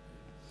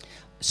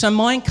 So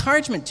my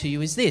encouragement to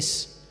you is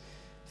this.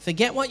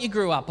 Forget what you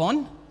grew up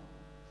on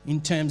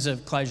in terms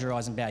of close your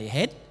eyes and bow your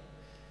head.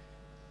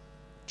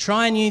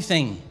 Try a new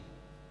thing.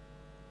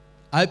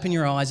 Open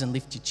your eyes and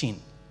lift your chin.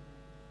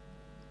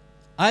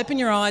 Open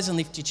your eyes and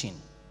lift your chin.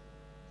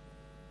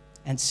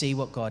 And see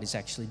what God is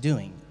actually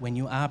doing when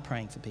you are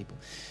praying for people.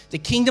 The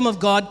kingdom of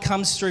God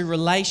comes through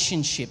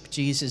relationship,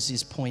 Jesus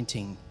is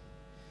pointing.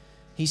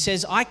 He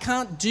says, I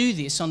can't do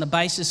this on the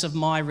basis of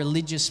my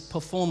religious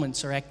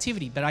performance or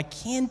activity, but I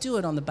can do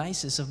it on the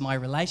basis of my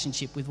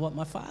relationship with what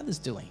my Father's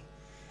doing.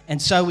 And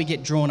so we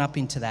get drawn up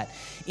into that.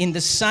 In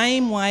the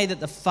same way that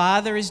the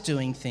Father is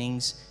doing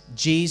things,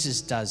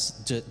 Jesus does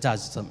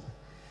them.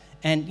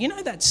 And you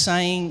know that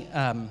saying,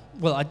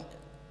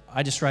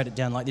 I just wrote it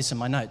down like this in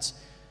my notes.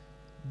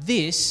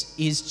 This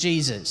is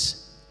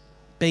Jesus.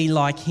 Be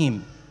like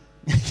him.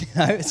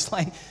 It's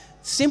like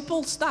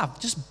simple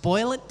stuff. Just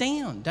boil it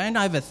down. Don't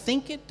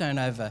overthink it. Don't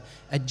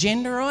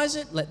over-agendaize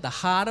it. Let the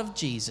heart of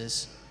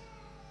Jesus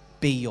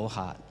be your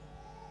heart.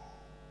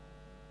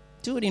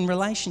 Do it in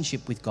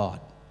relationship with God.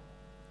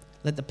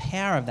 Let the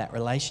power of that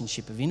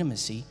relationship of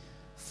intimacy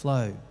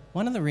flow.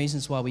 One of the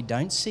reasons why we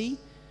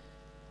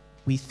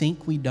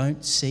think we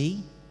don't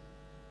see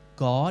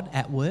God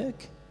at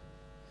work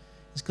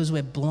is because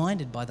we're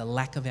blinded by the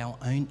lack of our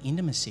own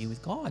intimacy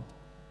with God.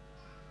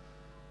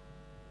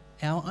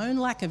 Our own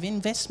lack of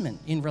investment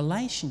in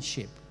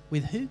relationship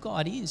with who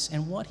God is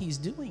and what he's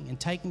doing, and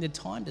taking the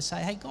time to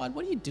say, hey, God,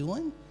 what are you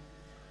doing?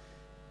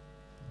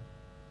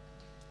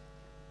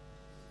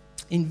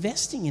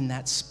 Investing in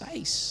that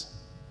space.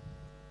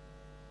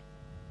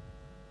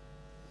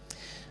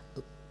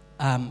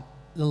 The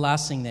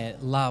last thing there,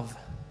 love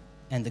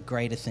and the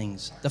greater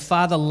things. The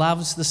Father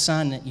loves the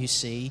Son, you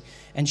see,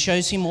 and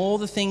shows him all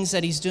the things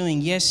that he's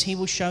doing. Yes, he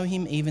will show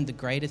him even the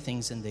greater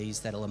things than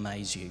these that'll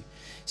amaze you.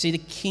 See, the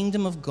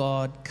kingdom of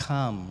God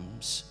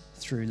comes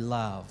through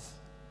love,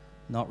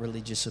 not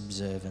religious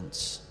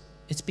observance.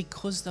 It's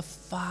because the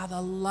Father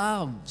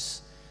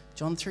loves.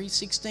 John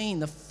 3:16,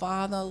 the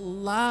Father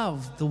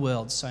loved the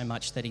world so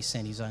much that he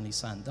sent his only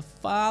Son. The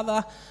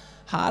Father,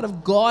 heart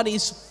of God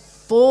is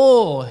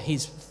for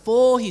his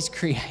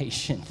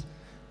creation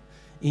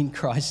in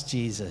Christ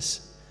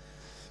Jesus.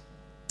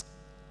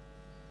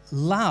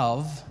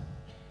 Love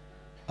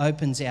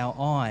opens our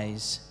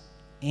eyes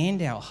and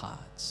our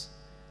hearts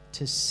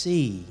to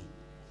see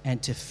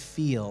and to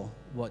feel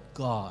what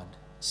God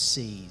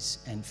sees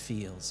and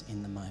feels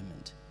in the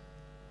moment.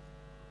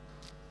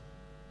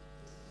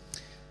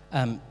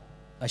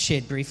 I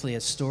shared briefly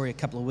a story a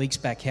couple of weeks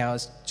back how I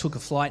took a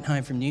flight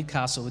home from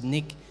Newcastle with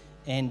Nick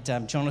and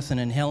Jonathan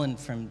and Helen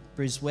from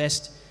Bris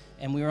West,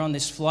 and we were on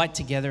this flight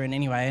together. And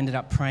anyway, I ended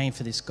up praying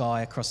for this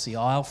guy across the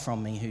aisle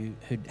from me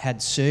who'd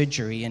had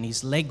surgery, and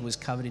his leg was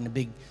covered in a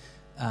big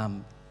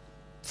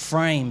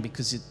frame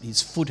because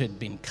his foot had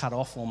been cut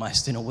off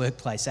almost in a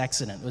workplace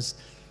accident. It was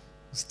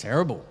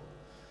terrible.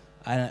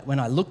 When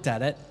I looked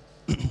at it,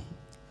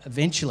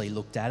 eventually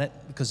looked at it,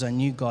 because I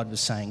knew God was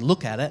saying,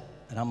 look at it,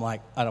 and I'm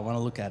like, I don't want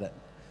to look at it.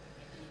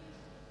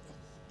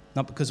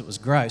 Not because it was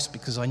gross,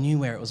 because I knew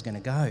where it was going to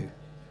go.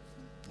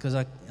 Because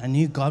I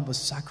knew God was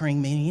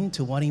suckering me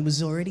into what he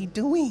was already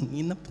doing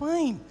in the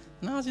plane.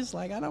 And I was just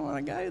like, I don't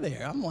want to go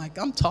there. I'm like,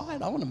 I'm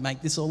tired. I want to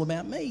make this all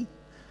about me.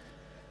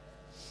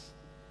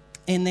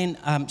 And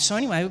then, so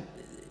anyway,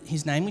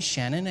 his name was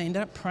Shannon. I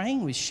ended up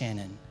praying with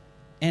Shannon.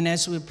 And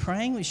as we were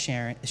praying with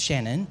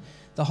Shannon,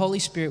 the Holy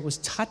Spirit was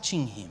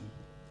touching him.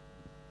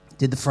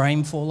 Did the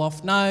frame fall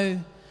off? No.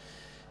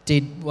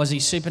 Was he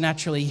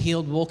supernaturally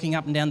healed walking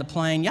up and down the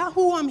plane?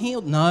 Yahoo, I'm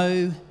healed.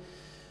 No.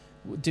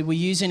 Did we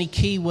use any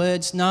key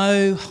words?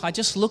 No. I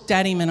just looked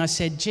at him and I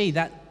said, gee,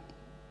 that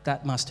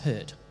must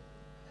hurt.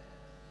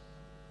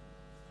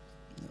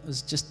 It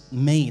was just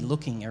me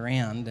looking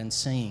around and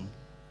seeing,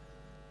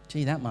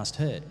 gee, that must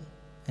hurt.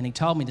 And he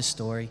told me the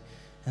story,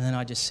 and then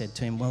I just said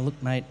to him, well,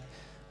 look, mate,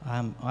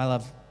 I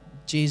love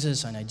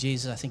Jesus. I know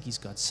Jesus. I think he's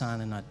God's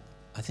son, and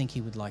I think he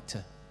would like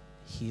to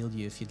heal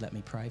you if you'd let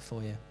me pray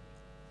for you.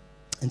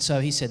 And so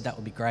he said that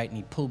would be great, and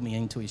he pulled me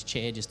into his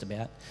chair just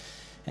about,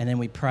 and then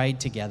we prayed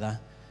together.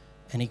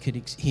 And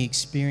he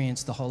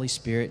experienced the Holy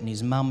Spirit, and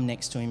his mum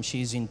next to him,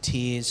 she's in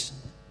tears,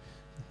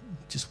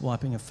 just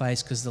wiping her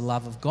face because the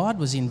love of God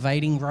was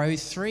invading row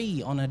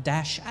 3 on a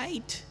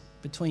 -8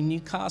 between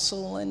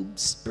Newcastle and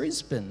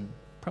Brisbane,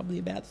 probably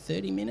about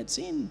 30 minutes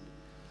in.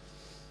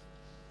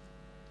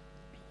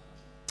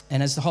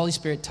 And as the Holy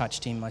Spirit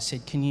touched him, I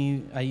said,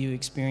 are you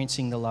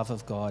experiencing the love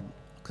of God?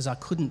 Because I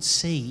couldn't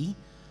see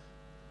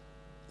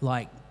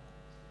like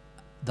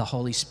the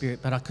Holy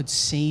Spirit, but I could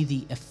see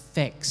the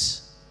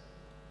effects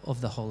of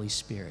the Holy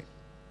Spirit.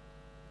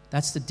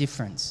 That's the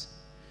difference.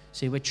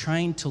 See, we're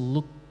trained to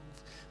look,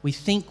 we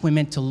think we're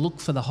meant to look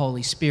for the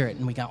Holy Spirit,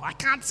 and we go, I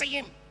can't see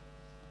him.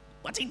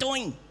 What's he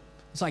doing?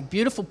 It's like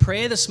beautiful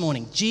prayer this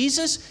morning.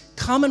 Jesus,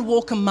 come and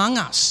walk among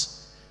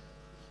us.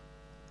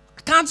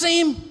 I can't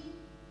see him.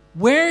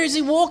 Where is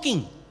he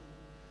walking?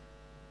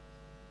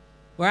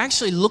 We're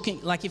actually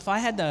looking, like if I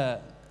had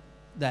a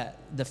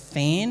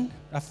fan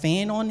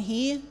on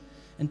here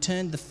and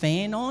turned the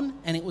fan on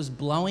and it was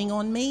blowing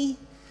on me,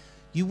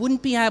 you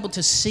wouldn't be able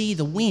to see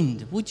the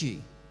wind, would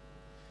you?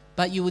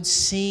 But you would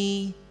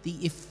see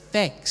the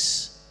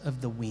effects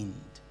of the wind.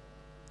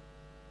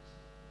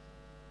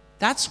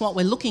 That's what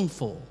we're looking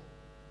for.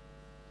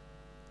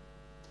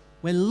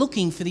 We're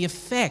looking for the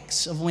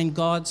effects of when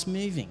God's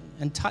moving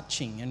and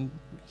touching and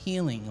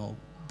healing or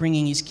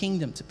bringing his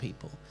kingdom to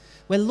people.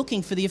 We're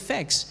looking for the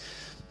effects.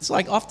 It's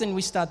like often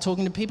we start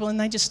talking to people and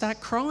they just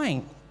start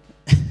crying.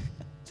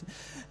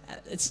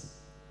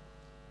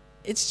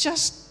 It's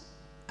just,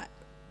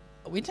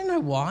 we don't know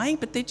why,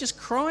 but they're just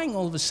crying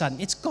all of a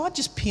sudden. It's God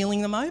just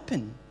peeling them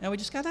open. And we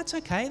just go, that's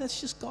okay, that's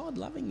just God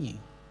loving you.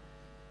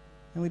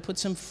 And we put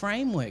some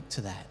framework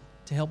to that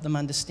to help them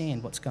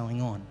understand what's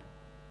going on.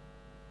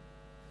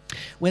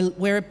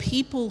 We're a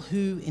people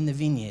who, in the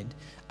vineyard,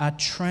 are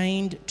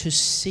trained to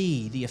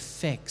see the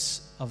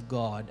effects of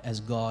God as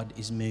God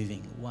is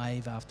moving,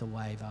 wave after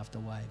wave after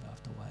wave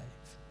after wave.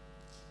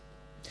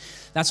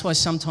 That's why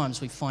sometimes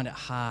we find it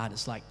hard.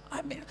 It's like,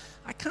 I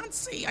can't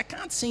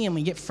see, and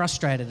we get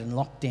frustrated and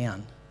locked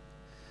down.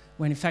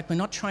 When in fact we're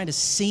not trying to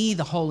see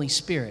the Holy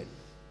Spirit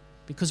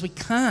because we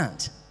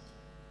can't.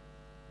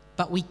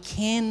 But we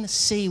can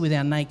see with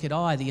our naked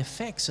eye the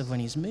effects of when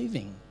he's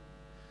moving.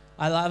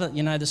 I love it,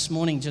 this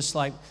morning, just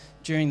like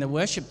during the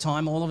worship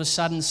time, all of a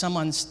sudden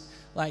someone's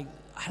like,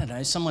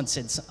 someone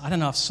said, I don't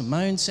know if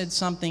Simone said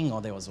something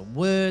or there was a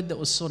word that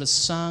was sort of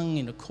sung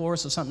in a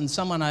chorus or something.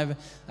 Someone over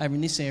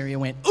in this area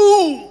went,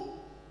 ooh!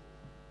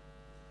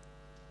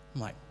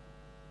 I'm like,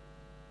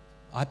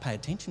 I pay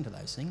attention to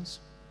those things.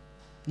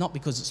 Not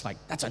because it's like,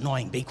 that's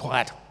annoying, be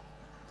quiet.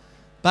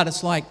 But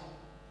it's like,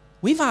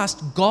 we've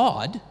asked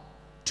God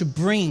to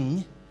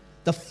bring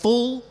the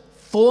full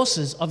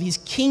forces of his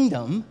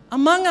kingdom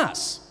among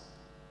us.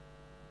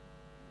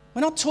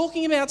 We're not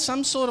talking about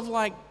some sort of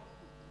like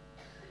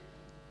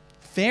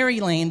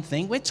fairyland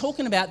thing. We're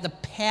talking about the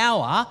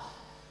power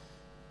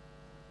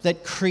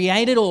that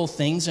created all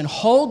things and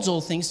holds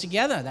all things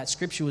together. That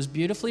scripture was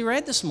beautifully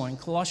read this morning,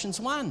 Colossians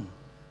 1.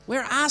 We're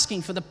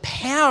asking for the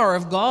power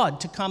of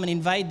God to come and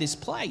invade this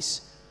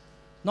place.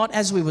 Not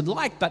as we would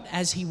like, but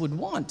as he would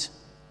want.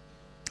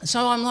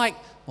 So I'm like,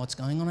 what's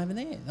going on over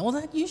there? Well,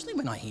 that usually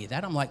when I hear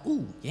that, I'm like,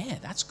 ooh, yeah,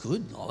 that's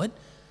good, Lord.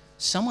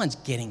 Someone's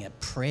getting a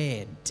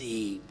prayer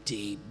deep,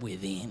 deep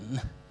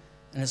within.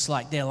 And it's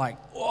like, they're like,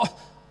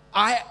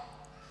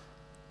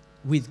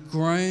 with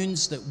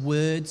groans that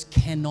words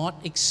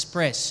cannot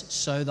express,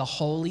 so the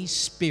Holy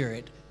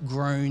Spirit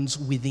groans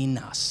within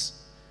us.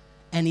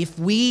 And if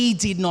we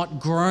did not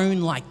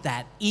groan like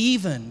that,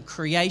 even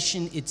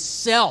creation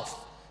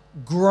itself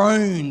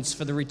groans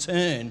for the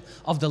return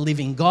of the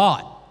living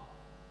God.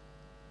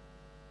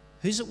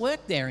 Who's at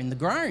work there in the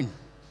groan?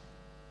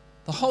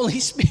 The Holy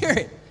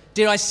Spirit.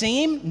 Did I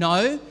see him?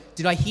 No.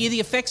 Did I hear the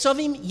effects of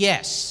him?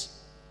 Yes.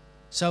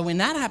 So when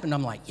that happened,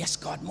 I'm like, yes,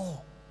 God,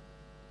 more.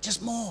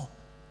 Just more.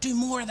 Do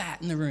more of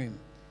that in the room.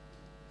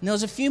 And there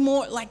was a few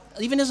more, like,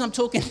 even as I'm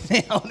talking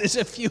now, there's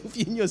a few of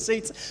you in your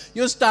seats,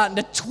 you're starting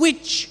to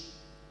twitch.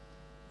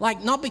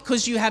 Like, not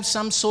because you have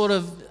some sort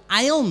of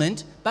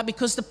ailment, but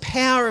because the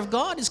power of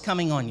God is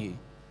coming on you.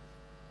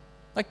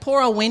 Like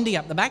poor old Wendy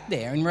up the back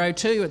there in row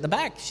 2 at the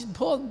back. She's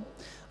poor.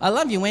 I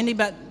love you, Wendy,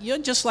 but you're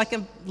just like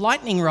a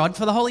lightning rod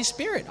for the Holy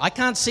Spirit. I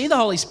can't see the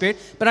Holy Spirit,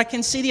 but I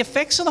can see the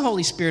effects of the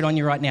Holy Spirit on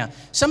you right now.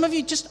 Some of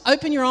you just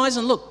open your eyes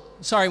and look.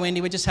 Sorry,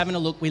 Wendy, we're just having a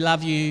look. We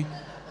love you.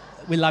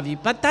 We love you.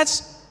 But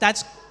that's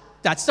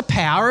the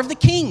power of the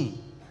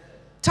King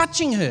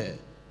touching her.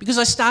 Because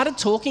I started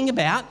talking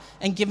about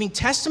and giving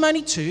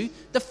testimony to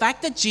the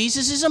fact that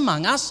Jesus is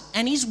among us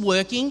and he's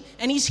working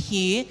and he's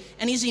here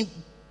and he's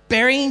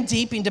burying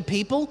deep into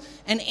people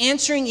and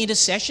answering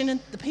intercession. And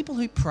the people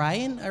who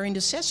pray and are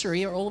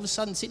intercessory are all of a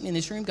sudden sitting in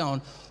this room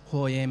going,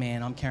 oh yeah,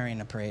 man, I'm carrying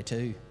a prayer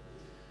too.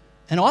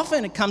 And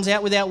often it comes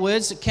out without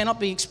words that cannot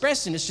be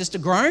expressed and it's just a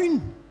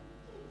groan.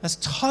 That's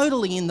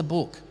totally in the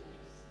book.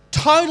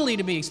 Totally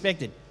to be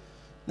expected.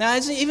 Now,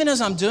 even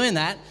as I'm doing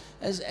that,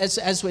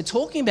 as we're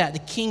talking about the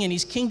King and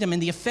his kingdom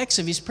and the effects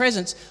of his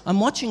presence, I'm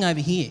watching over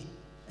here.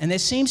 And there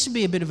seems to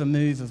be a bit of a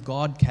move of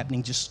God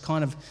happening, just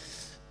kind of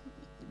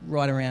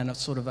right around,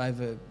 sort of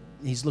over,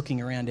 he's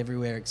looking around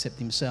everywhere except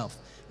himself,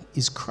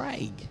 is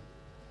Craig.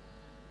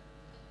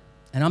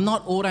 And I'm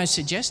not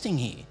auto-suggesting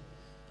here.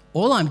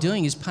 All I'm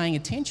doing is paying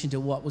attention to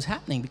what was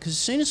happening, because as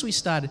soon as we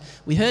started,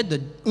 we heard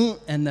the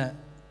and the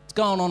What's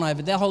going on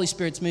over there? The Holy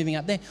Spirit's moving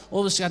up there. All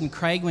of a sudden,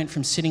 Craig went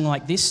from sitting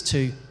like this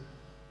to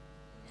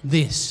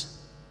this.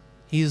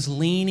 He is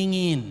leaning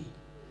in.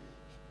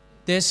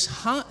 There's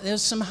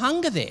some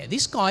hunger there.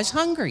 This guy's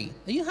hungry.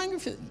 Are you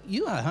hungry?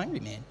 You are hungry,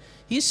 man.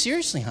 He is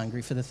seriously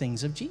hungry for the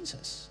things of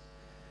Jesus.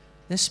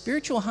 There's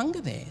spiritual hunger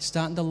there,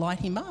 starting to light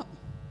him up.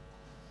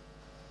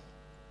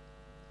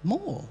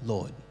 More,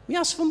 Lord. We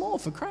ask for more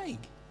for Craig.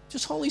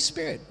 Just Holy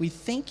Spirit, we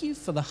thank you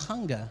for the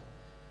hunger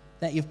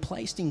that you've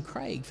placed in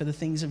Craig for the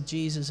things of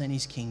Jesus and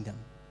his kingdom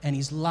and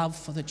his love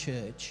for the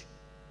church.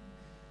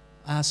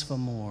 Ask for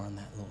more on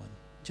that, Lord.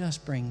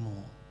 Just bring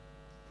more.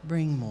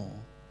 Bring more.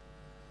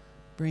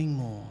 Bring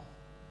more.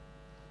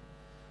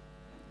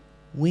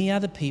 We are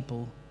the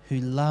people who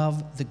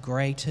love the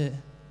great and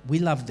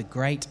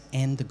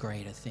the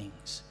greater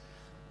things.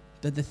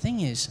 But the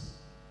thing is,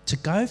 to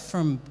go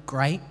from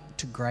great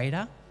to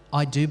greater,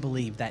 I do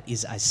believe that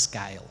is a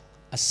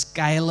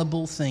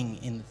scalable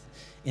thing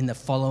in the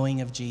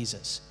following of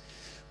Jesus.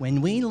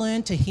 When we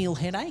learn to heal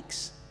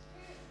headaches,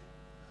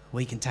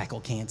 we can tackle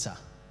cancer.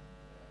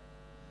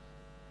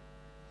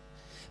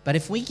 But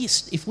if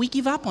we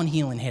give up on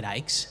healing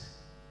headaches,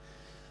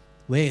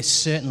 we're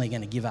certainly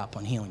going to give up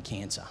on healing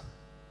cancer.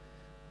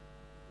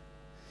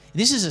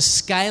 This is a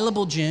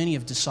scalable journey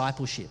of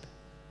discipleship,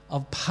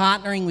 of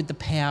partnering with the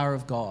power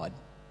of God.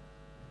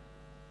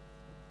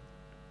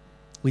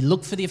 We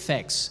look for the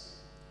effects,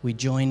 we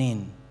join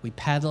in, we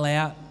paddle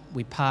out,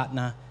 we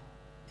partner,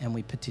 and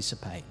we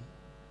participate.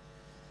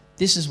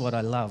 This is what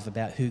I love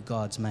about who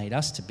God's made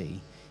us to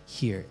be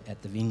here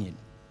at the Vineyard.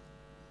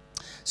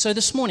 So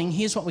this morning,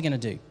 here's what we're going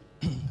to do.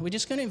 We're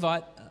just going to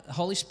invite the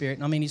Holy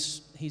Spirit. I mean,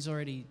 he's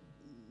already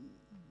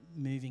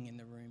moving in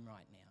the room.